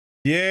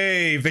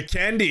Yay,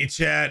 Vikendi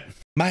chat.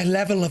 My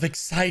level of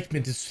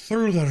excitement is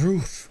through the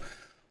roof.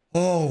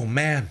 Oh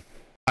man.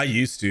 I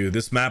used to.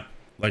 This map,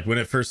 like when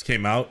it first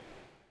came out,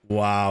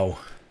 wow.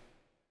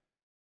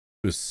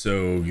 It was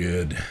so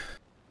good.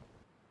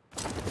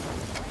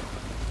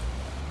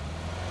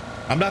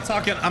 I'm not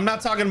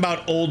talking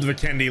about old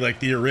Vikendi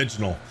like the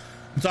original.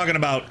 I'm talking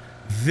about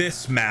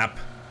this map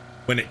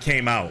when it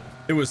came out.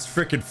 It was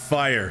freaking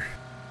fire.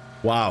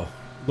 Wow.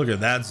 Look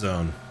at that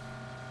zone.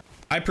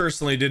 I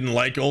personally didn't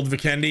like old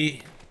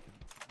Vikendi.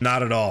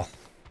 Not at all.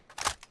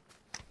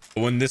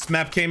 But when this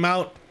map came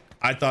out,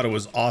 I thought it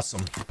was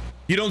awesome.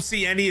 You don't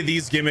see any of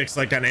these gimmicks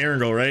like on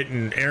Erangel, right?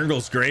 And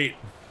Erangel's great.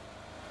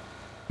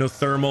 No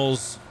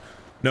thermals,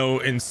 no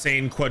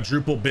insane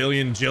quadruple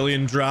billion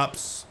jillion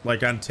drops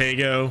like on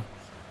Tego.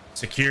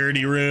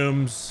 Security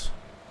rooms,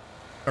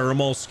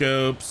 thermal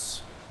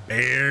scopes,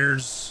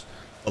 bears,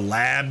 the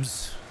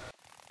labs.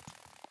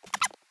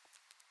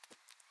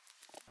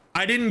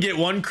 I didn't get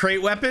one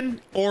crate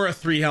weapon or a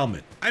 3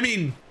 helmet. I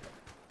mean,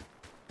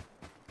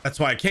 that's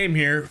why I came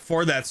here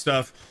for that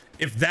stuff.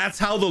 If that's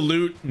how the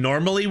loot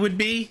normally would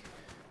be,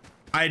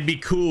 I'd be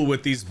cool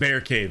with these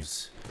bear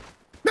caves.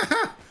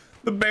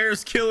 The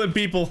bear's killing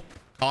people.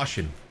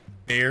 Caution,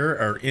 bear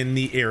are in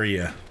the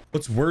area.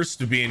 What's worse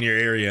to be in your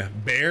area,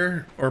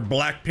 bear or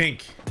black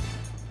pink?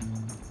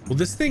 Will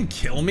this thing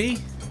kill me?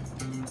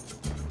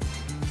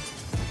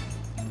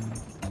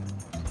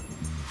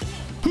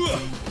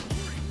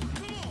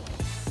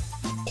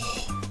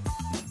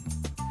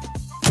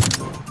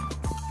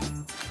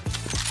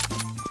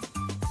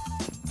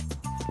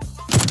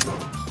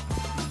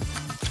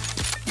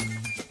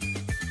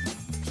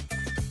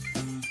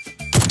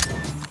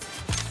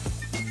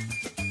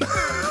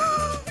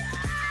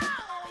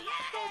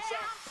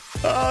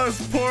 Oh,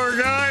 this poor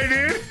guy,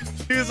 dude.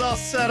 He was all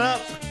set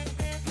up.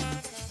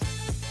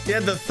 He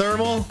had the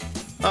thermal.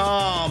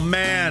 Oh,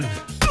 man.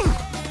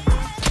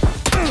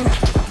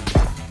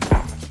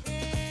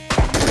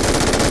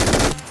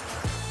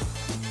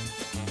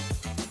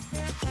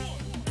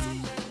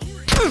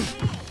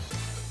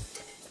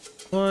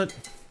 What?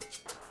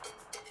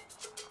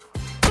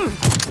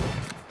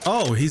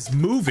 Oh, he's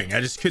moving.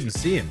 I just couldn't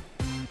see him.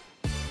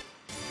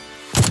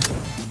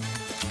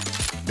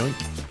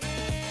 Yoink.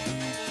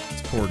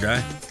 Poor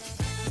guy.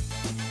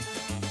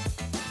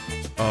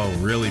 Oh,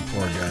 really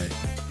poor guy.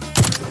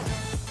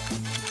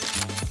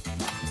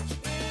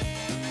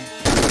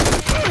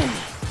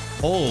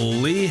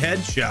 Holy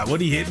headshot.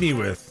 What'd he hit me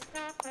with?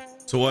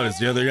 So what, is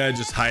the other guy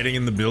just hiding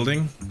in the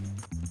building?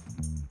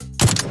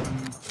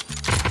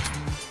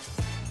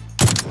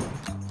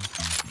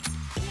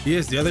 He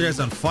is. The other guy's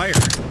on fire.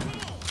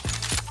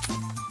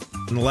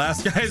 And the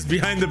last guy is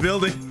behind the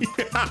building.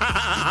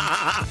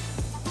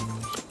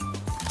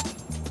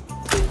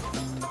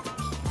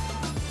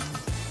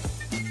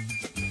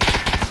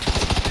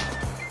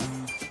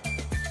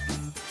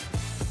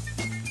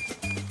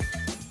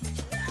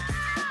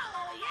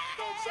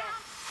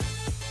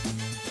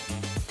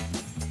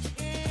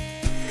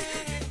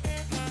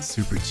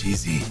 Super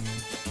cheesy.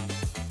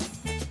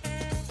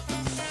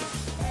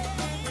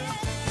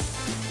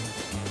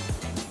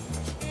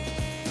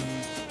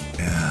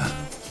 Yeah.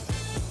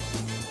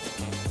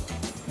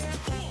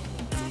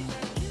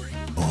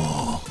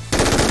 Oh.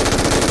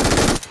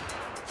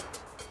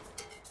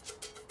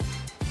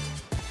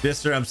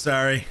 Mister, I'm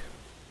sorry.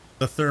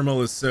 The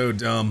thermal is so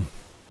dumb.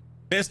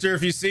 Mister,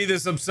 if you see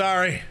this, I'm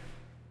sorry.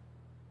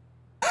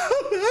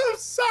 I'm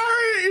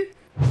sorry.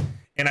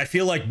 And I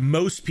feel like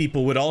most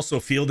people would also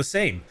feel the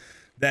same,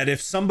 that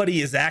if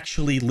somebody is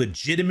actually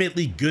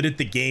legitimately good at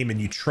the game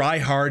and you try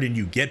hard and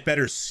you get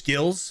better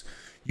skills,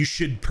 you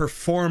should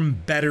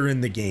perform better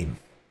in the game.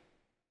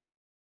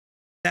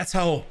 That's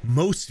how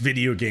most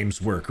video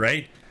games work,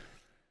 right?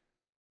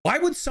 Why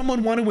would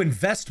someone want to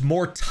invest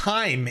more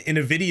time in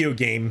a video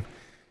game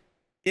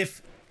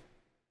if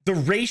the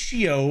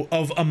ratio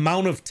of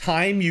amount of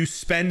time you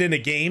spend in a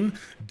game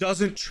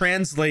doesn't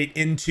translate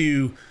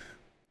into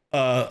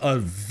a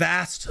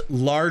vast,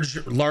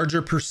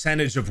 larger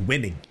percentage of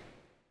winning?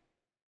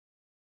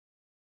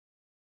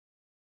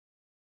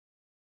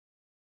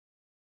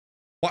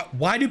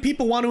 Why do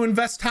people want to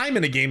invest time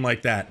in a game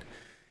like that?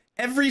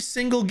 Every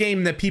single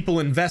game that people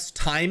invest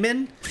time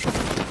in,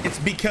 it's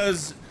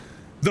because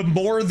the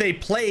more they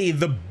play,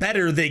 the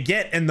better they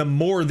get and the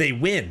more they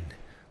win.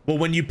 Well,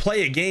 when you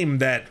play a game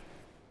that,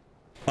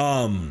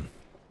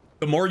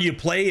 the more you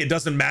play, it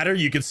doesn't matter.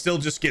 You can still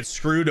just get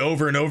screwed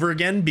over and over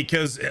again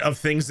because of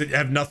things that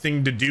have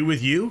nothing to do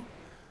with you.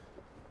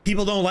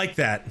 People don't like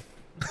that.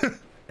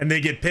 And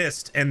they get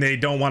pissed and they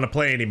don't want to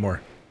play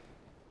anymore.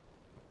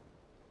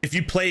 If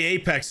you play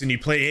Apex and you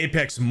play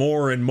Apex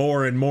more and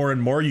more and more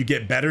and more, you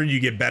get better,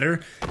 you get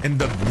better. And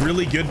the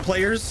really good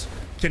players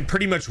can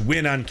pretty much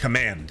win on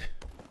command.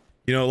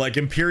 You know, like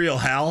Imperial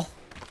Hal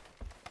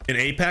in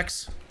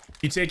Apex.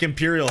 You take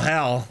Imperial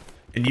Hal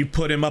and you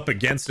put him up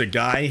against a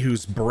guy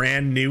who's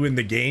brand new in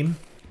the game,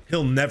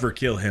 he'll never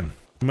kill him.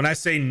 When I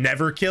say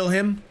never kill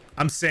him,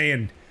 I'm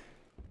saying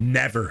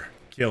never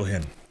kill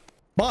him.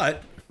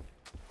 But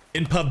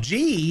In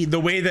PUBG, the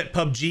way that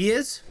PUBG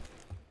is,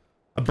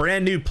 a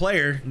brand new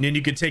player, and then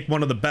you could take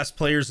one of the best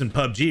players in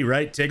PUBG,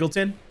 right?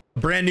 Tiggleton. A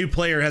brand new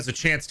player has a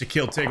chance to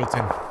kill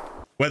Tiggleton,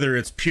 whether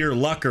it's pure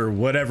luck or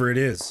whatever it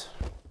is.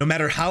 No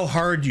matter how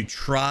hard you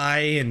try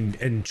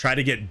and try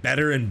to get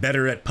better and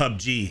better at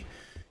PUBG,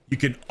 you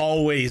can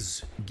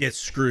always get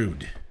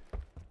screwed.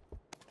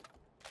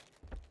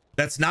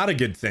 That's not a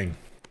good thing,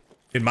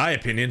 in my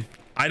opinion.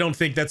 I don't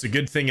think that's a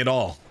good thing at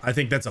all. I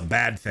think that's a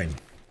bad thing.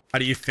 How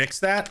do you fix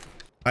that?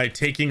 By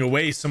taking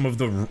away some of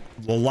a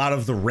lot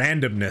of the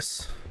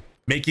randomness,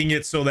 making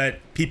it so that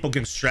people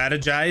can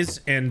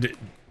strategize and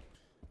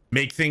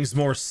make things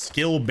more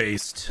skill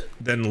based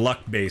than luck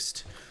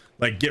based.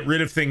 Like, get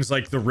rid of things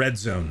like the red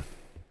zone.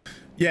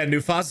 Yeah,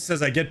 Nufasa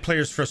says, I get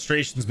players'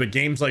 frustrations, but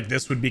games like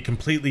this would be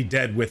completely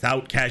dead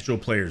without casual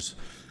players.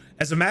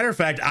 As a matter of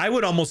fact, I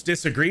would almost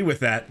disagree with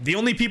that. The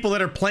only people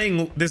that are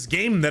playing this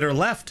game that are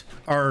left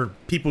are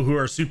people who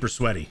are super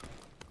sweaty.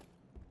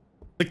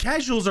 The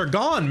casuals are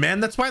gone, man.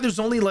 That's why there's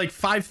only like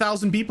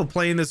 5,000 people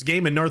playing this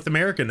game in North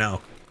America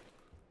now.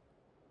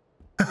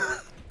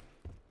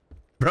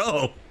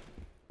 Bro.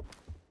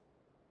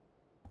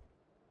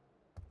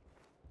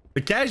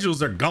 The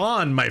casuals are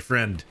gone, my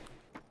friend.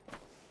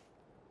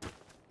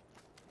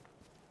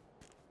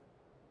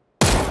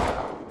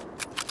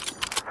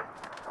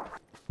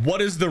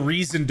 What is the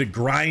reason to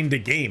grind a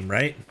game,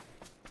 right?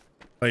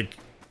 Like,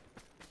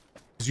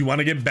 because you want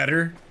to get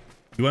better,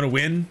 you want to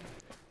win.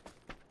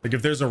 Like,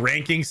 if there's a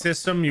ranking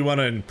system, you want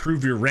to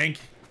improve your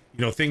rank,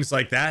 you know, things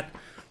like that.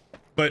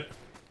 But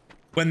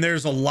when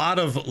there's a lot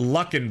of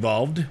luck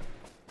involved,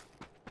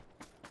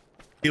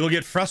 people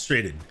get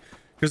frustrated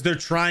because they're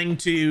trying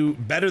to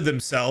better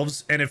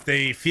themselves. And if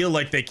they feel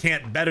like they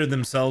can't better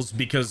themselves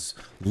because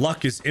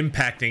luck is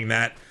impacting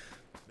that,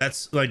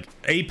 that's like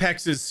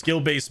Apex's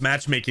skill-based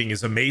matchmaking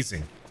is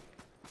amazing.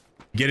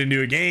 You get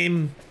into a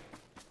game,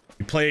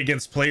 you play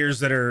against players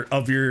that are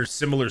of your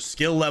similar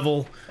skill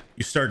level,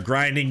 you start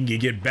grinding, you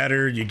get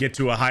better, you get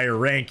to a higher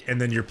rank,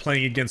 and then you're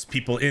playing against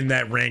people in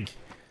that rank.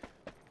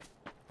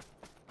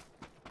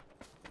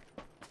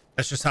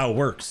 That's just how it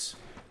works.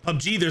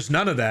 PUBG, there's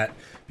none of that.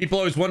 People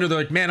always wonder, they're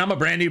like, man, I'm a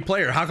brand new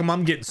player. How come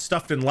I'm getting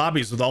stuffed in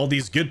lobbies with all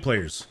these good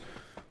players?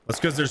 That's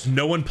because there's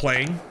no one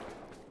playing.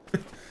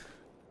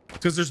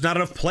 Because there's not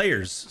enough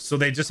players, so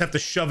they just have to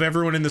shove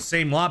everyone in the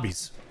same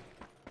lobbies.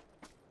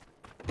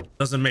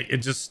 Doesn't make it,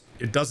 just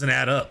it doesn't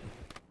add up.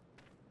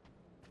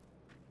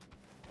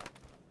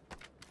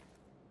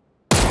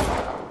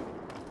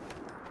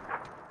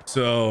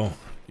 So,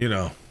 you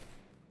know,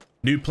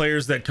 new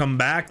players that come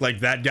back, like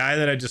that guy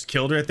that I just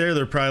killed right there,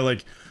 they're probably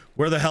like,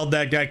 where the hell did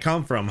that guy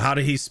come from? How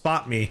did he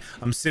spot me?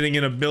 I'm sitting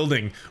in a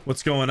building,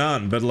 what's going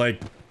on? But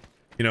like,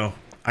 you know,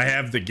 I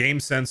have the game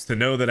sense to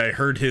know that I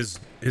heard his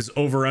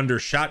over under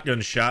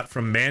shotgun shot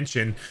from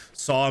Mansion,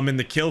 saw him in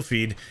the kill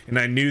feed, and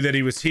I knew that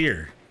he was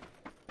here.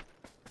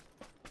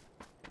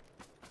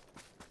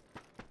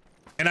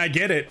 And I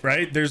get it,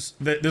 right? There's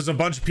a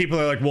bunch of people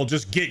that are like, well,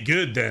 just get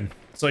good then.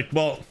 It's like,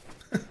 well,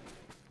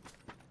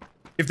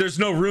 if there's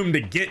no room to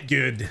get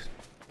good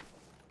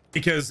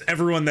because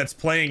everyone that's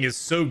playing is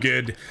so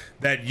good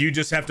that you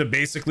just have to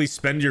basically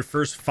spend your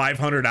first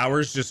 500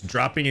 hours just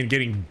dropping and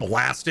getting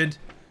blasted,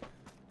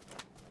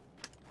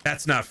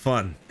 that's not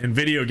fun. And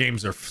video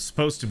games are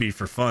supposed to be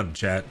for fun,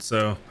 chat.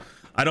 So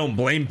I don't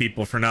blame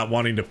people for not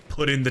wanting to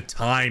put in the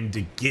time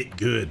to get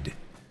good.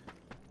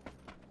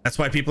 That's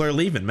why people are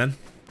leaving, man.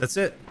 That's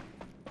it.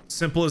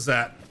 Simple as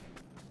that.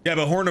 Yeah,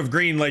 but Horn of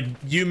Green, like,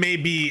 you may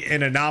be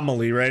an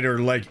anomaly, right? Or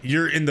like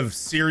you're in the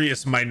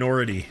serious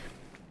minority.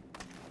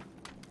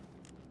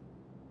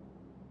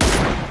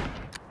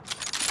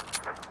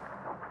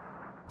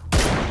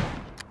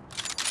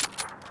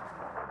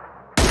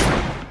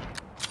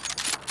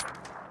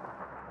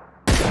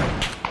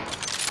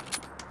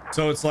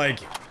 So it's like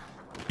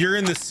you're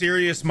in the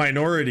serious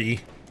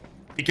minority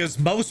because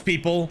most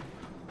people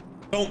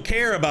don't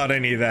care about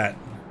any of that.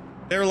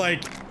 They're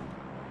like,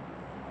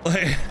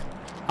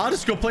 I'll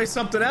just go play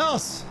something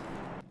else.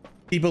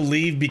 People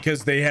leave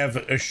because they have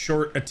a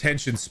short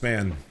attention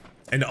span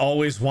and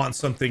always want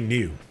something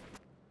new.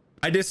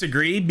 I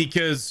disagree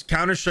because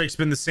Counter-Strike's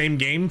been the same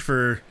game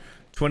for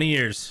 20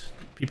 years.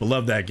 People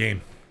love that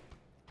game.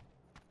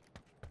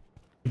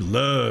 People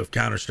love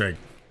Counter-Strike.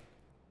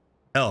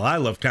 Hell, I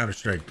love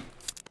Counter-Strike.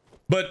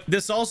 But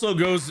this also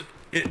goes,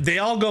 they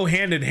all go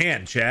hand in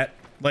hand, chat.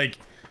 Like,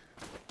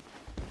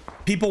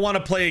 people want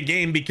to play a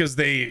game because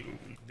they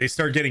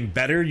start getting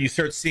better. You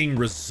start seeing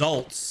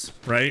results,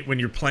 right? When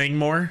you're playing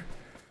more.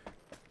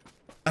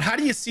 But how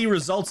do you see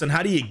results and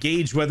how do you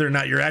gauge whether or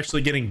not you're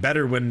actually getting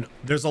better when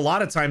there's a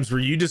lot of times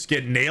where you just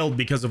get nailed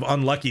because of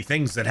unlucky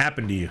things that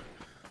happen to you?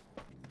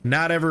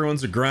 Not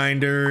everyone's a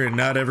grinder and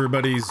not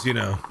everybody's, you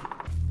know,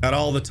 got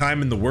all the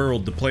time in the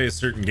world to play a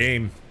certain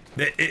game.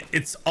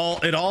 It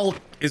all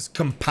is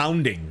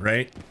compounding,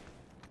 right?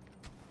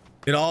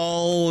 It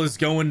all is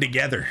going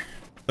together.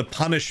 The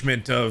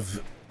punishment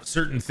of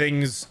certain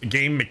things,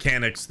 game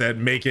mechanics that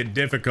make it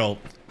difficult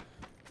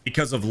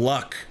because of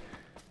luck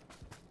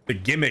the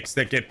gimmicks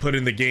that get put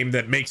in the game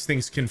that makes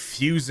things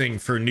confusing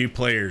for new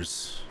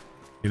players,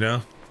 you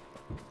know?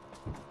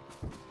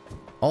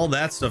 All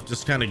that stuff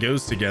just kind of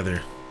goes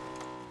together.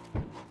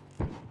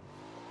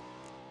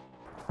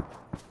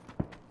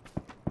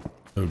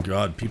 Oh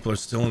God, people are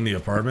still in the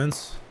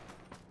apartments?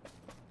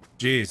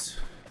 Jeez.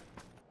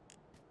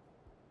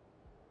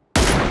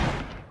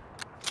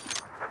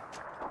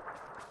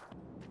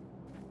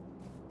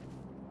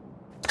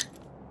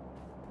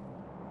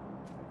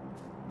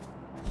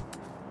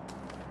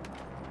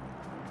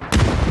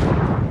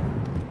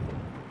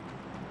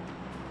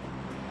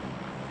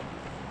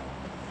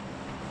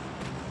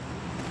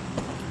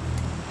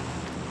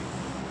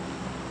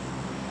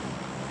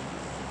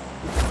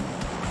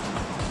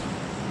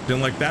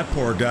 Didn't like that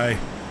poor guy.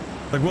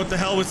 Like, what the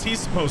hell was he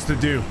supposed to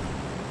do?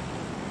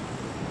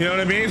 You know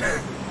what I mean?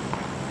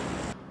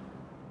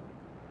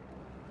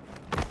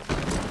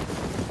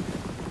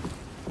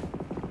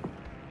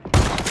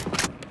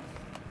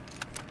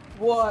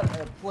 What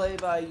a play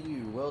by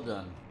you. Well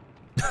done.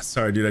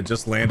 Sorry, dude. I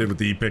just landed with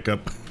the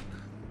e-pickup.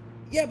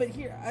 Yeah, but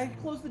here, I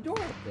closed the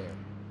door up there.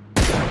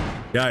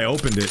 Yeah, I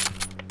opened it.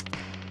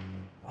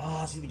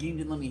 Oh, see, the game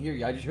didn't let me hear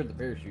you. I just heard the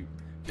parachute.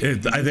 I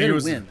think it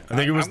was. I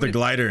think it was the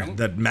glider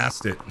that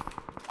masked it.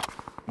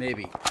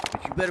 Maybe,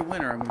 but you better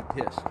win or I'm gonna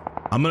be pissed.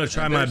 I'm gonna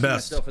try my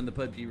best. Myself in the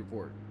PUBG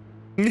report.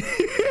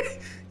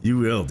 You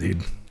will,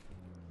 dude.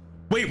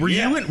 Wait, were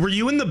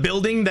you in the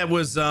building that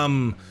was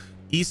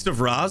east of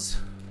Roz?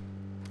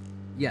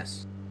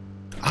 Yes.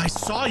 I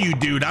saw you,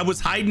 dude. I was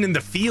hiding in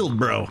the field,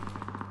 bro.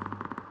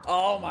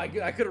 Oh my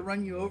god, I could have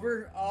run you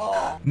over.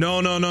 Oh.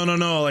 No.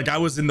 Like, I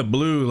was in the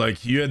blue.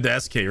 Like, you had the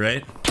SK,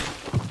 right?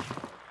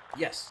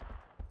 Yes.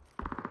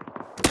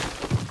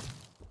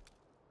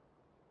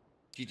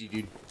 GG,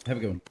 dude. Have a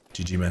good one.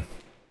 GG, man.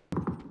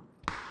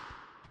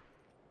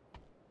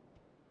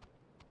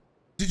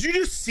 Did you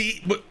just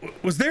see?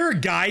 Was there a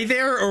guy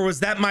there, or was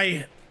that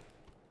my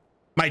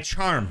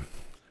charm?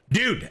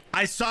 Dude,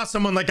 I saw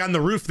someone like on the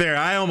roof there.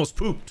 I almost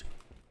pooped.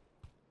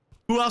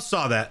 Who else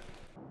saw that?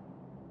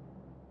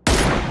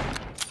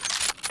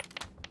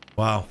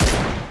 Wow.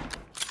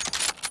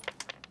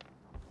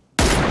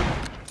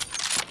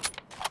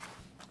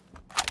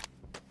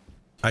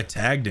 I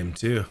tagged him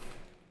too.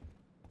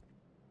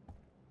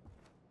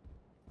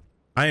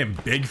 I am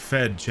big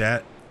fed,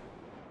 chat.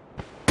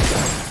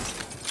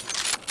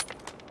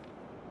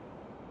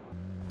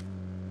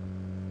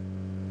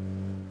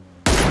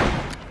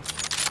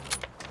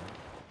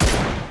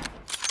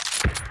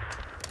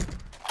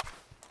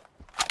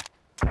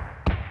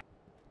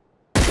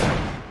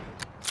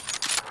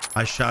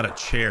 I shot a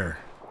chair.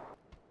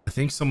 I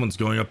think someone's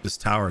going up this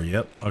tower.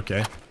 Yep. Okay.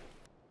 Okay,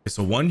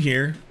 so one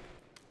here,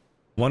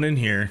 one in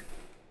here.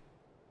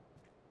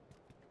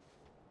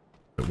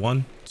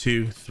 1,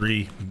 2,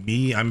 3.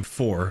 Me, I'm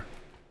 4.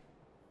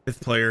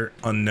 Fifth player,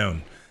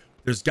 unknown.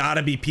 There's got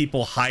to be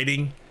people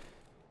hiding,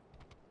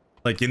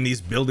 like in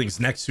these buildings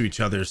next to each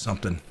other or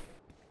something.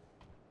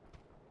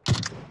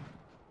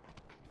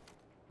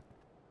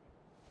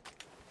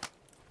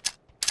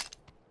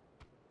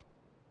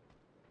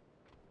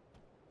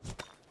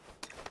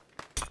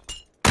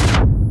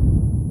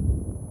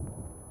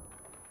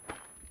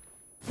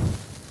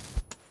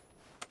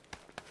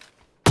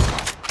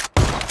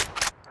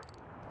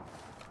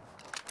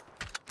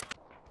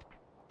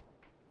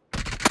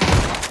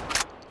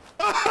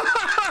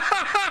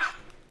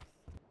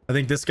 I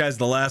think this guy's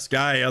the last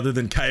guy other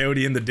than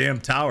Coyote in the damn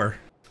tower.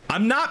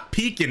 I'm not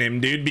peeking him,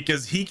 dude,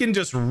 because he can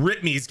just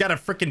rip me. He's got a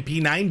freaking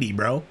P90,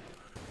 bro.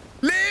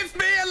 Leave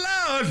me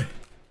alone.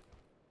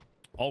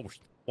 Oh,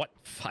 what?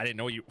 I didn't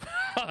know you.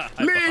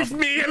 Leave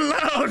me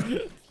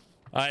alone.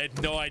 I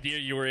had no idea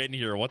you were in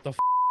here. What the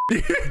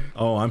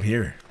Oh, I'm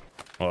here.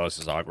 Oh, this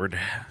is awkward.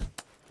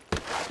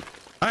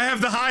 I have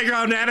the high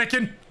ground,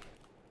 Anakin.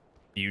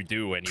 You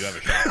do, and you have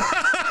a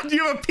shot.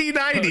 You have a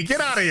P90.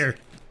 Get out of here.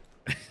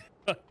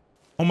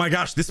 Oh my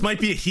gosh, this might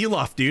be a heal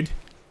off, dude.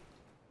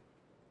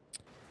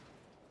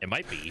 It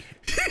might be.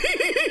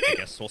 I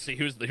guess we'll see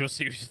who's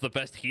the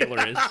best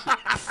healer is.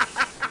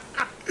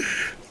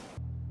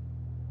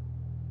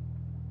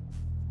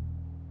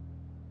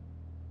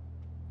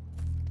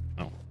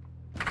 Oh.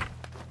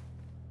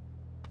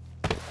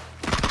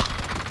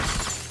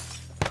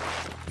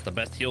 The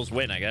best heals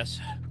win, I guess.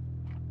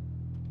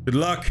 Good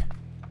luck.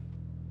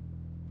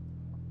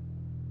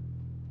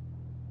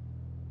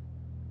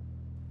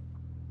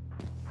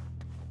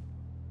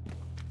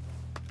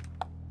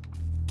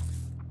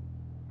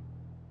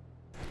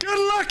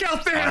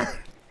 Out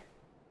there.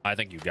 I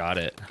think you got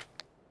it.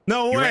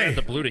 No way. You ran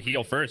the blue to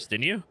heal first,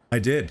 didn't you? I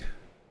did.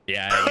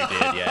 Yeah, you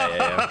did.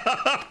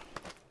 Yeah.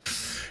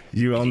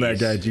 You own that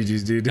guy.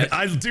 GG's, dude.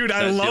 I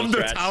love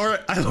the tower.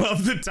 I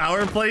love the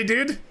tower play,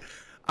 dude.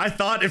 I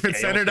thought if it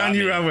centered on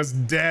you, I was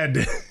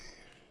dead.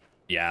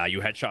 Yeah,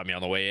 you headshot me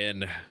on the way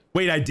in.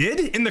 Wait, I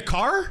did? In the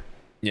car?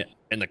 Yeah,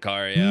 in the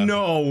car, yeah.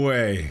 No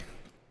way.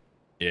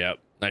 Yep,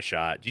 nice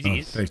shot.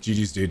 GG's. Oh, thanks,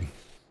 GG's, dude.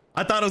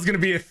 I thought it was going to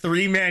be a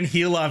 3-man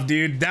heal off,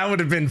 dude. That would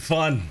have been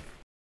fun.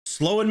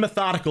 Slow and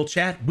methodical,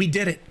 chat. We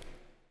did it.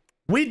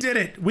 We did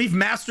it. We've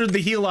mastered the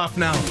heal off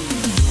now.